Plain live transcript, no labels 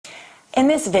In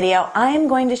this video, I am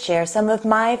going to share some of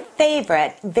my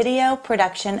favorite video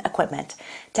production equipment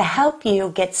to help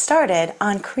you get started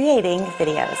on creating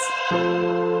videos.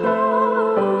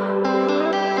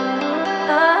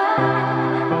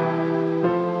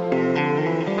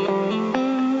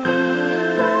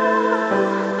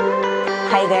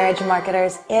 Hi there,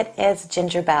 EduMarketers. It is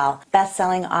Ginger Bell,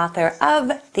 best-selling author of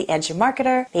The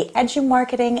EduMarketer, the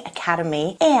EduMarketing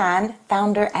Academy, and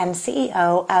founder and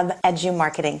CEO of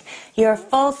EduMarketing, your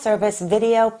full-service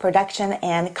video production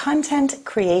and content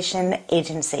creation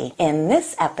agency. In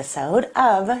this episode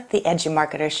of The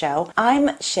EduMarketer Show,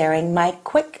 I'm sharing my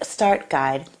quick start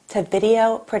guide to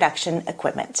video production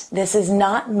equipment. This is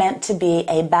not meant to be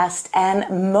a best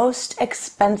and most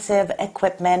expensive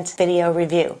equipment video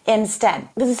review. Instead,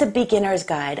 this is a beginner's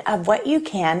guide of what you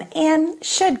can and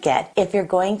should get if you're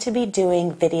going to be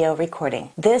doing video recording.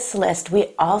 This list we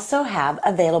also have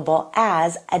available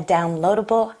as a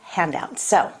downloadable handout.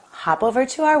 So hop over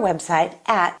to our website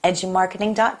at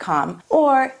edumarketing.com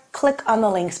or click on the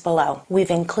links below.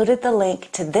 We've included the link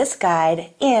to this guide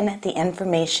in the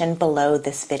information below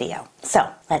this video. So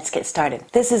let's get started.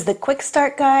 This is the quick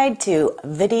start guide to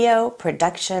video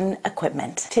production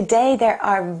equipment. Today there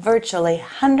are virtually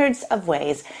hundreds of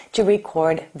ways to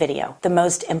record video. The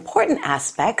most important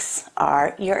aspects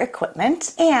are your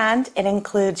equipment, and it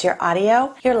includes your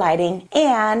audio, your lighting,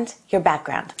 and your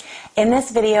background. In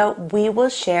this video, we will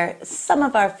share some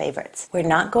of our favorites. We're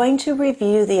not going to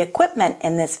review the equipment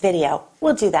in this video.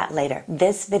 We'll do that later.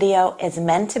 This video is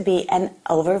meant to be an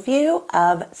overview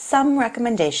of some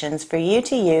recommendations for you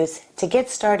to use to get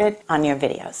started on your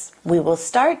videos. We will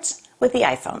start with the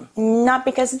iPhone. Not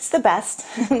because it's the best,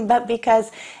 but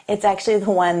because it's actually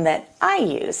the one that I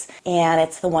use, and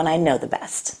it's the one I know the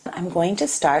best. I'm going to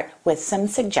start with some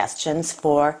suggestions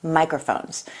for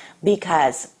microphones,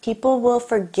 because people will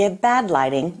forgive bad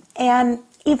lighting and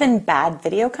even bad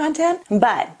video content,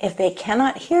 but if they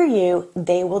cannot hear you,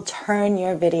 they will turn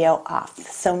your video off.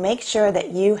 So make sure that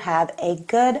you have a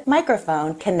good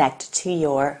microphone connected to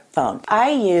your phone.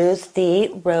 I use the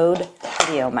Rode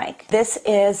VideoMic. This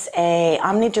is a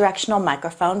omnidirectional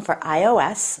microphone for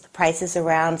iOS. The price is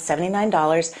around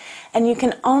 $79, and you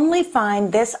can only find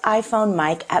this iPhone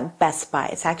mic at Best Buy.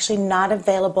 It's actually not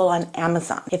available on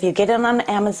Amazon. If you get it on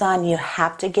Amazon, you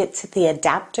have to get to the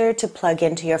adapter to plug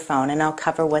into your phone, and I'll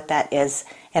cover what that is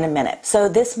in a minute. So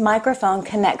this microphone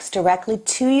connects directly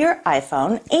to your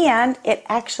iPhone, and it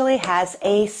actually has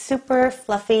a super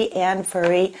fluffy and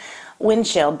furry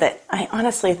windshield that I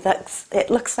honestly think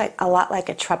it looks like a lot like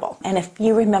a treble. And if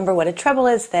you remember what a treble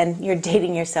is, then you're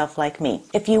dating yourself like me.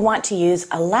 If you want to use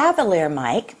a lavalier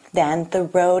mic, then the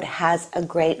Rode has a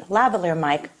great lavalier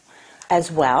mic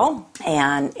as well,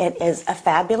 and it is a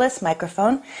fabulous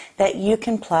microphone that you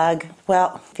can plug.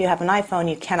 Well, if you have an iPhone,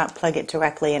 you cannot plug it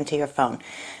directly into your phone.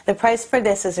 The price for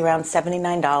this is around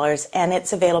 $79, and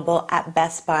it's available at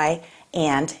Best Buy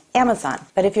and Amazon.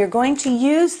 But if you're going to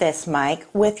use this mic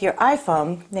with your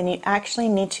iPhone, then you actually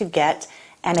need to get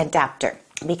an adapter,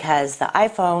 because the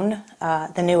iPhone,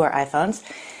 the newer iPhones,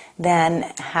 then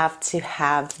have to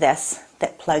have this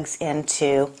that plugs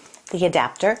into the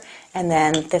adapter, and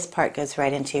then this part goes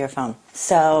right into your phone.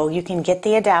 So you can get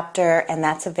the adapter, and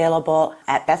that's available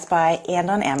at Best Buy and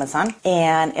on Amazon,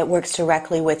 and it works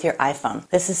directly with your iPhone.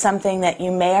 This is something that you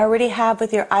may already have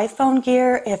with your iPhone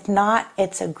gear. If not,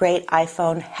 it's a great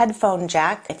iPhone headphone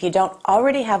jack. If you don't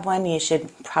already have one, you should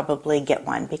probably get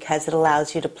one, because it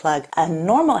allows you to plug a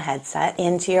normal headset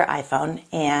into your iPhone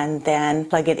and then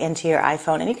plug it into your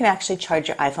iPhone, and you can actually charge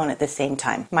your iPhone at the same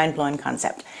time. Mind-blowing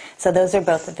concept. So those are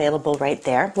both available right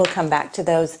there. We'll come back to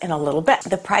those in a little bit.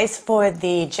 The price for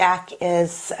the jack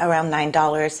is around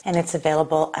 $9, and it's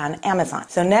available on Amazon.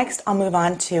 So next, I'll move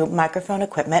on to microphone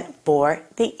equipment for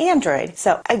the Android.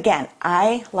 So again,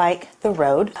 I like the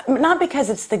Rode, not because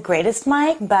it's the greatest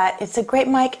mic, but it's a great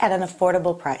mic at an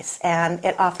affordable price, and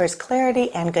it offers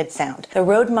clarity and good sound. The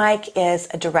Rode mic is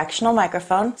a directional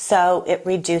microphone, so it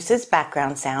reduces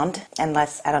background sound,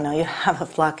 unless, I don't know, you have a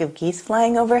flock of geese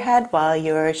flying overhead while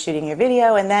you're shooting your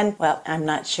video, and then, well, I'm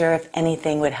not sure if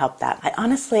anything would help that. I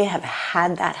honestly have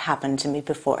had that happen to me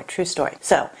before. True story.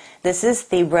 So this is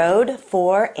the Rode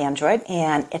for Android,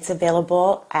 and it's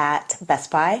available at Best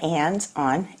Buy and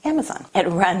on Amazon. It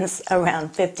runs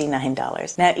around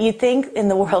 $59. Now, you'd think in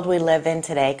the world we live in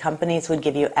today, companies would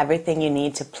give you everything you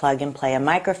need to plug and play a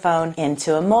microphone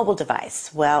into a mobile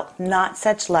device. Well, not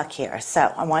such luck here.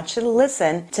 So I want you to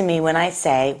listen to me when I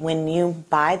say, when you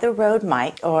buy the Rode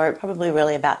mic, or probably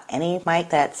really about any mic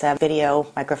that's a video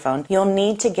microphone microphone, you'll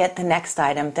need to get the next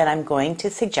item that I'm going to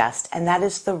suggest, and that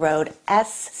is the Rode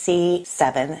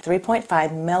SC7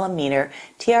 3.5 millimeter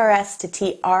TRS to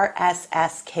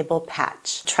TRSS cable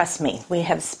patch. Trust me, we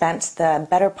have spent the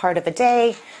better part of a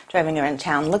day driving around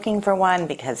town looking for one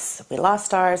because we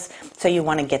lost ours, so you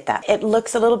want to get that. It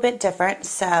looks a little bit different,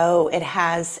 so it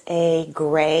has a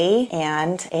gray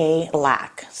and a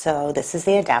black. So this is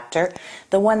the adapter.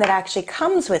 The one that actually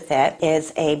comes with it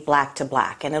is a black to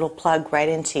black, and it'll plug right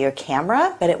into your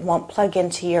camera, but it won't plug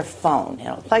into your phone.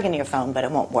 It'll plug into your phone, but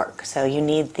it won't work. So you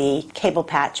need the cable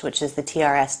patch, which is the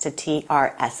TRS to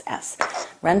TRSS.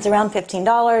 Runs around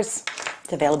 $15.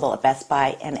 It's available at Best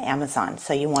Buy and Amazon,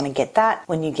 so you want to get that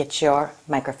when you get your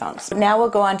microphones. Now we'll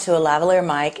go on to a lavalier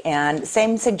mic, and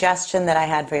same suggestion that I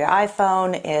had for your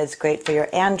iPhone is great for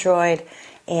your Android.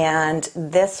 And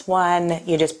this one,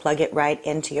 you just plug it right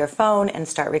into your phone and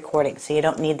start recording. So you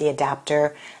don't need the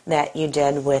adapter that you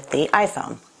did with the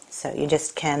iPhone. So you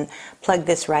just can plug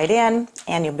this right in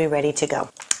and you'll be ready to go.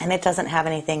 And it doesn't have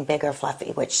anything big or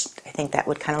fluffy, which I think that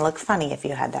would kind of look funny if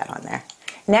you had that on there.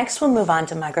 Next, we'll move on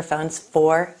to microphones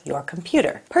for your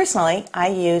computer. Personally, I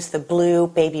use the Blue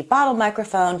Baby Bottle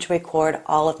microphone to record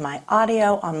all of my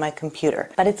audio on my computer.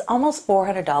 But it's almost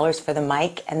 $400 for the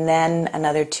mic and then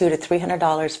another $200 to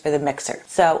 $300 for the mixer.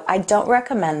 So I don't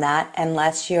recommend that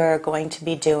unless you're going to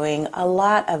be doing a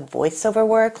lot of voiceover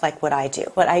work like what I do.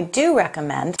 What I do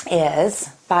recommend is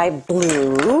by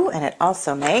Blue, and it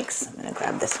also makes, I'm going to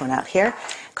grab this one out here,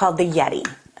 called the Yeti.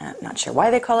 I'm not sure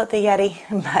why they call it the Yeti,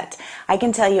 but I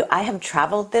can tell you I have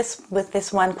traveled with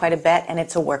this one quite a bit, and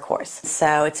it's a workhorse.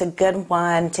 So it's a good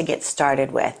one to get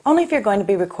started with. Only if you're going to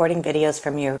be recording videos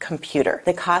from your computer.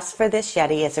 The cost for this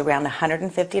Yeti is around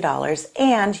 $150,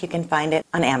 and you can find it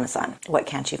on Amazon. What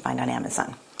can't you find on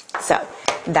Amazon? So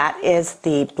that is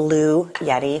the Blue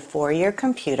Yeti for your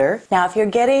computer. Now, if you're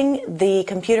getting the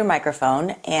computer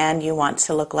microphone and you want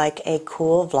to look like a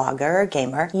cool vlogger or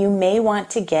gamer, you may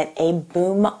want to get a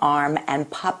boom arm and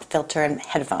pop filter and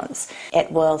headphones.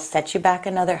 It will set you back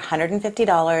another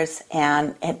 $150,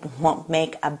 and it won't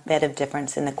make a bit of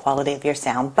difference in the quality of your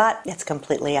sound, but it's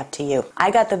completely up to you.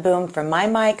 I got the boom for my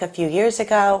mic a few years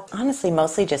ago, honestly,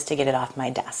 mostly just to get it off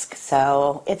my desk.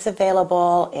 So it's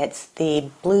available. It's the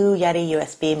Blue Yeti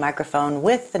USB microphone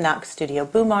with the Knox Studio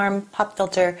boom arm, pop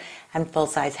filter, and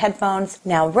full-size headphones.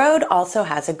 Now, Rode also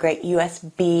has a great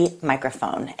USB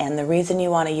microphone, and the reason you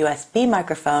want a USB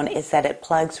microphone is that it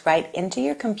plugs right into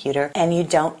your computer and you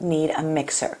don't need a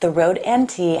mixer. The Rode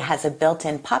NT has a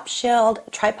built-in pop shield,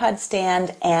 tripod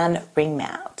stand, and ring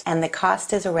mount, and the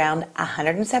cost is around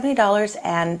 $170,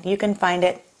 and you can find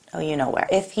it you know where.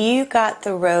 If you got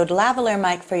the Rode lavalier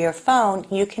mic for your phone,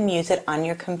 you can use it on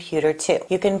your computer too.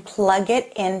 You can plug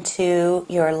it into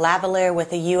your lavalier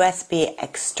with a USB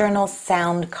external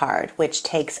sound card, which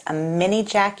takes a mini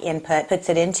jack input, puts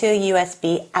it into a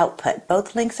USB output.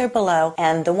 Both links are below,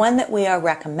 and the one that we are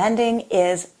recommending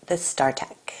is the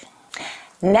StarTech.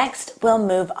 Next, we'll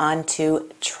move on to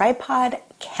tripod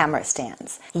camera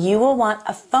stands. You will want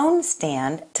a phone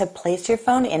stand to place your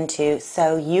phone into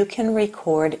so you can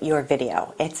record your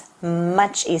video. It's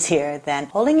much easier than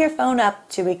holding your phone up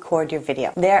to record your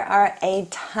video. There are a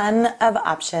ton of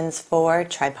options for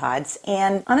tripods,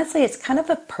 and honestly, it's kind of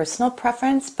a personal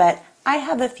preference, but I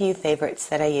have a few favorites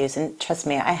that I use, and trust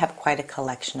me, I have quite a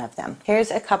collection of them.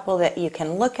 Here's a couple that you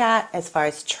can look at as far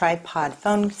as tripod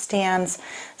phone stands.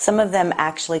 Some of them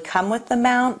actually come with the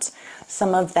mount.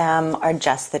 Some of them are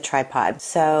just the tripod.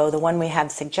 So the one we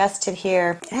have suggested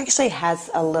here, it actually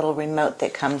has a little remote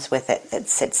that comes with it that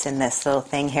sits in this little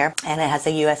thing here. And it has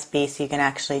a USB, so you can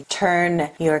actually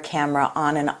turn your camera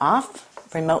on and off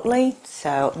remotely,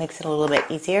 so it makes it a little bit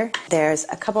easier. There's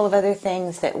a couple of other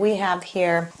things that we have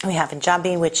here. We have a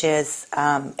Joby, which is,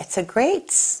 it's a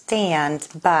great stand,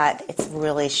 but it's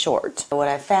really short. What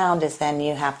I found is then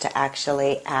you have to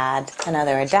actually add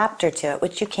another adapter to it,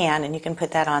 which you can, and you can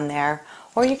put that on there.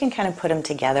 Or you can kind of put them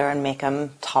together and make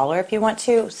them taller if you want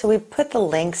to. So we put the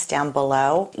links down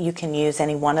below. You can use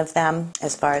any one of them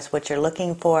as far as what you're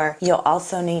looking for. You'll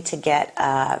also need to get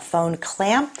a phone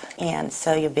clamp, and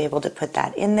so you'll be able to put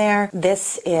that in there.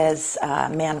 This is a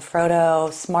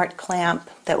Manfrotto Smart Clamp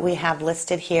that we have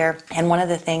listed here. And one of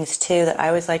the things too that I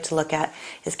always like to look at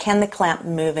is, can the clamp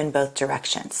move in both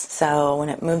directions? So when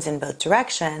it moves in both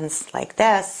directions like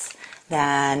this,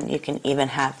 then you can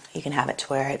have it to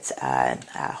where it's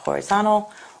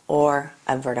horizontal or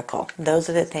a vertical. Those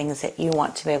are the things that you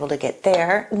want to be able to get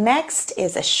there. Next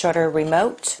is a shutter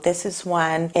remote. This is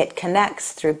one, it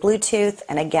connects through Bluetooth,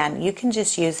 and again, you can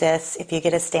just use this. If you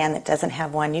get a stand that doesn't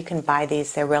have one, you can buy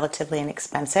these. They're relatively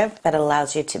inexpensive, but it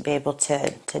allows you to be able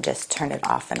to just turn it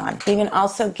off and on. You can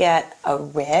also get a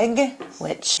rig,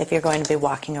 which if you're going to be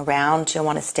walking around, you'll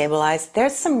want to stabilize.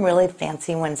 There's some really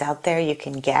fancy ones out there you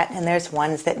can get, and there's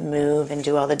ones that move and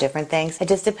do all the different things. It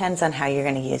just depends on how you're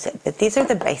going to use it, but these are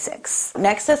the basics.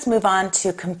 Next, let's move on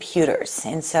to computers.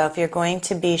 And so if you're going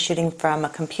to be shooting from a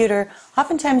computer,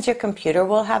 oftentimes your computer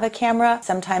will have a camera.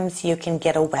 Sometimes you can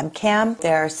get a webcam.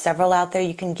 There are several out there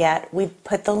you can get. We've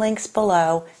put the links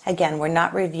below. Again, we're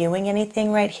not reviewing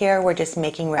anything right here. We're just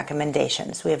making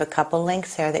recommendations. We have a couple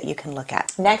links there that you can look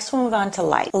at. Next, we'll move on to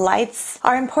light. Lights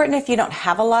are important if you don't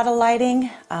have a lot of lighting.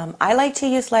 I like to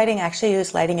use lighting. I actually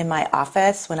use lighting in my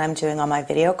office when I'm doing all my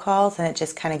video calls, and it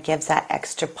just kind of gives that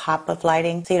extra pop of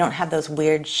lighting so you don't have those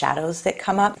weird shadows that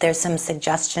come up. There's some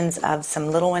suggestions of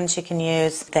some little ones you can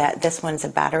use. This one's a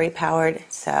battery powered,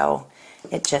 so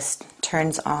it just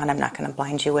turns on. I'm not going to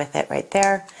blind you with it right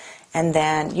there. And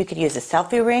then you could use a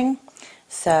selfie ring.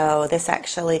 So this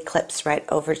actually clips right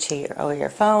over to your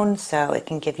phone, so it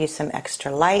can give you some extra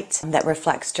light that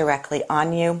reflects directly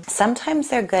on you. Sometimes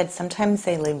they're good, sometimes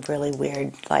they leave really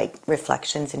weird like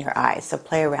reflections in your eyes, so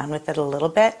play around with it a little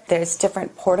bit. There's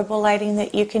different portable lighting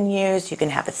that you can use. You can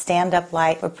have a stand-up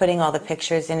light. We're putting all the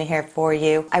pictures in here for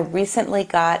you. I recently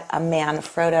got a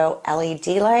Manfrotto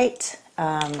LED light,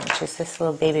 which is this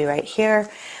little baby right here.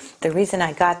 The reason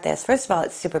I got this, first of all,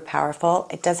 it's super powerful.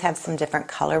 It does have some different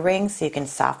color rings, so you can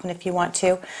soften if you want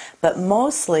to. But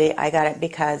mostly, I got it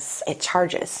because it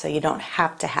charges, so you don't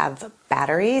have to have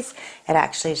batteries. It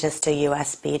actually is just a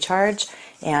USB charge,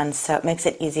 and so it makes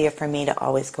it easier for me to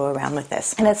always go around with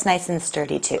this. And it's nice and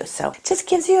sturdy too. So it just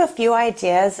gives you a few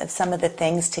ideas of some of the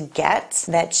things to get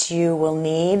that you will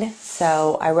need.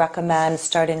 So I recommend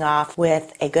starting off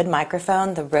with a good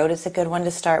microphone. The Rode is a good one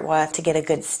to start with to get a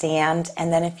good stand.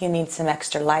 And then if you need some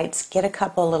extra lights, get a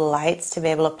couple little lights to be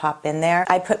able to pop in there.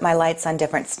 I put my lights on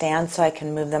different stands so I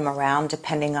can move them around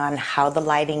depending on how the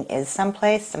lighting is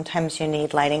someplace. Sometimes you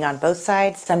need lighting on both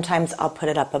sides. Sometimes I'll put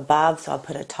it up above, so I'll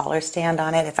put a taller stand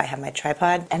on it if I have my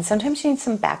tripod. And sometimes you need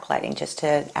some backlighting just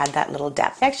to add that little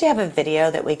depth. I actually have a video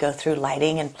that we go through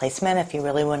lighting and placement if you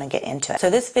really want to get into it. So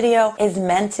this video is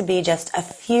meant to be just a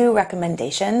few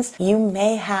recommendations. You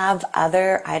may have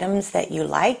other items that you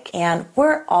like, and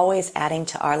we're always adding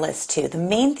to our list too. The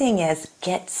main thing is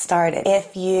get started.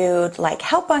 If you'd like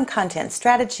help on content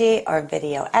strategy or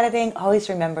video editing, always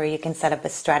remember you can set up a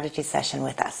strategy session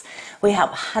with us. We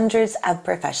help hundreds of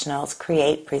professionals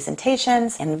create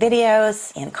presentations and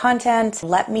videos and content.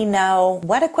 Let me know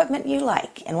what equipment you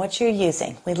like and what you're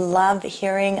using. We love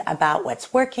hearing about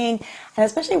what's working and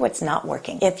especially what's not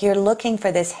working. If you're looking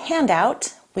for this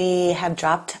handout, we have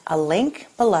dropped a link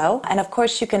below. And of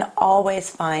course, you can always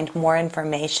find more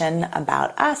information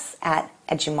about us at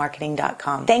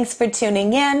edumarketing.com. Thanks for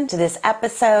tuning in to this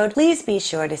episode. Please be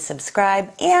sure to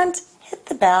subscribe and hit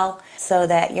the bell so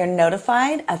that you're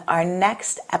notified of our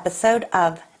next episode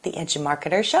of the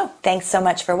EduMarketer Show. Thanks so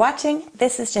much for watching.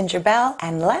 This is Ginger Bell,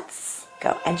 and let's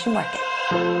go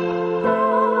EduMarket.